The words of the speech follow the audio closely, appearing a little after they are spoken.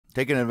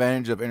Taking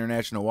advantage of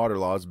international water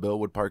laws, Bill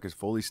would park his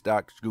fully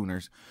stocked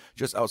schooners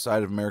just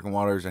outside of American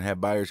waters and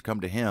have buyers come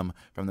to him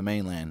from the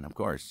mainland. Of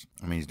course.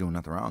 I mean, he's doing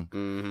nothing wrong.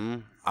 Mm-hmm.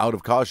 Out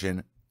of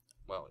caution.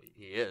 Well,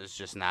 he is,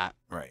 just not.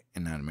 Right,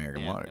 and not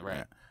American water. Right.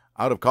 Yeah.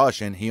 Out of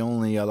caution, he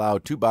only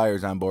allowed 2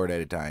 buyers on board at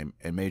a time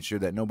and made sure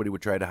that nobody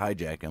would try to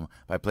hijack him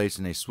by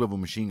placing a swivel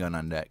machine gun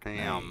on deck.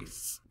 Damn.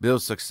 Nice.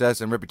 Bill's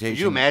success and reputation.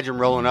 Could you imagine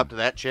rolling up to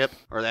that ship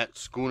or that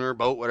schooner,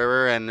 boat,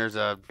 whatever, and there's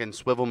a fucking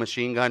swivel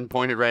machine gun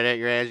pointed right at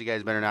your ass? You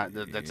guys better not.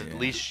 That's at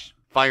least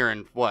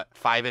firing, what,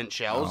 5-inch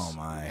shells? Oh,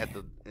 my.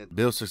 At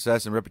Bill's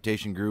success and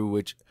reputation grew,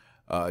 which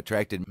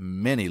attracted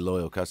many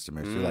loyal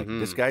customers. They're like,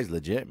 this guy's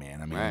legit,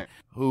 man. I mean,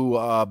 who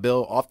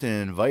Bill often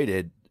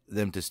invited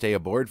them to stay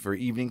aboard for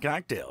evening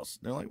cocktails.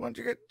 They're like, why don't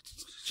you get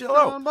chill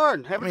out on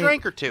board, have a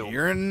drink or two.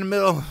 You're in the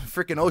middle of the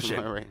freaking ocean.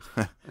 Right.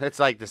 It's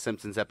like the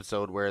Simpsons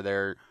episode where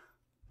they're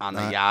on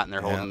the yacht and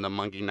they're holding the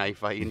monkey knife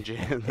fight and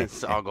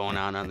it's all going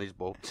on these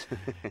boats.